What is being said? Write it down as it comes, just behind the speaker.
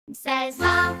says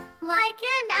mom like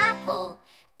an apple.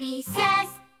 B says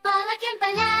ball like a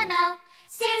banana.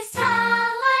 C says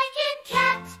tall like in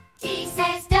cat. D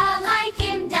says doll like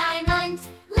in diamond.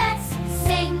 Let's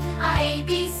sing our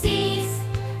ABCs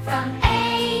from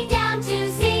A down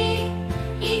to Z.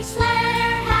 Each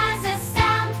letter has a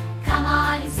sound. Come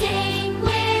on and sing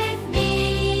with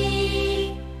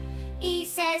me. E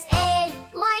says A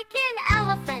like an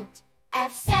elephant.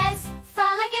 F says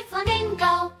fall like a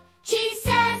flamingo. G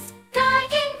says go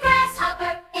like in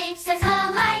grasshopper. H says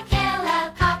ho like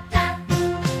helicopter.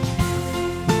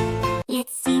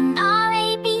 Let's sing our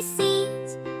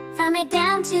ABCs from A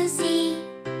down to Z.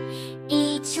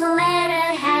 Each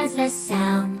letter has a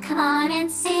sound. Come on and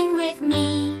sing with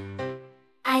me.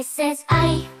 I says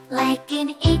I like in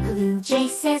igloo. J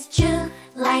says J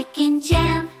like in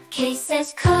jam. K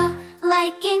says K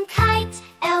like in kite.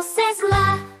 L says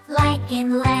la like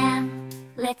in lamb.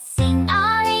 Let's sing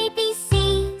our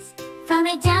ABCs from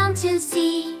A down to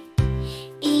Z.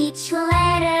 Each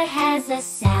letter has a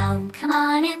sound. Come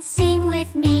on and sing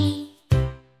with me.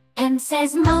 M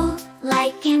says mo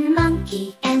like in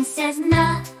monkey. N says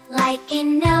na like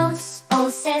in nose. O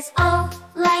says o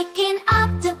like in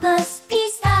octopus. P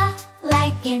says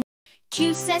like in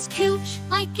Q says cooch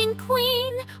like in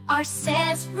queen. R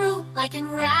says roo like in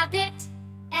rabbit.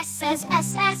 S says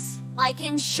SS like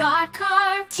in shark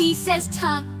car. T says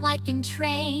tongue like in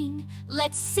train.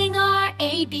 Let's sing our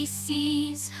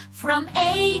ABCs from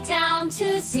A down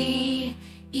to Z.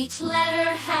 Each letter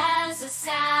has a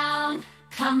sound.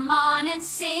 Come on and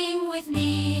sing with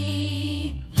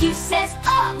me. U says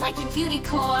like in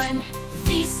unicorn.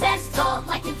 V says dog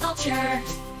like in vulture.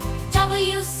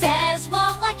 W says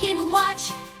walk like in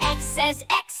watch. X says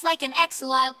X like in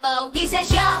axolotl. V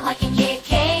says ya like in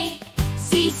yay.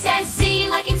 C says Z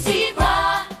like in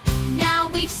zebra. Now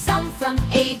we've sung from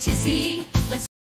A to Z.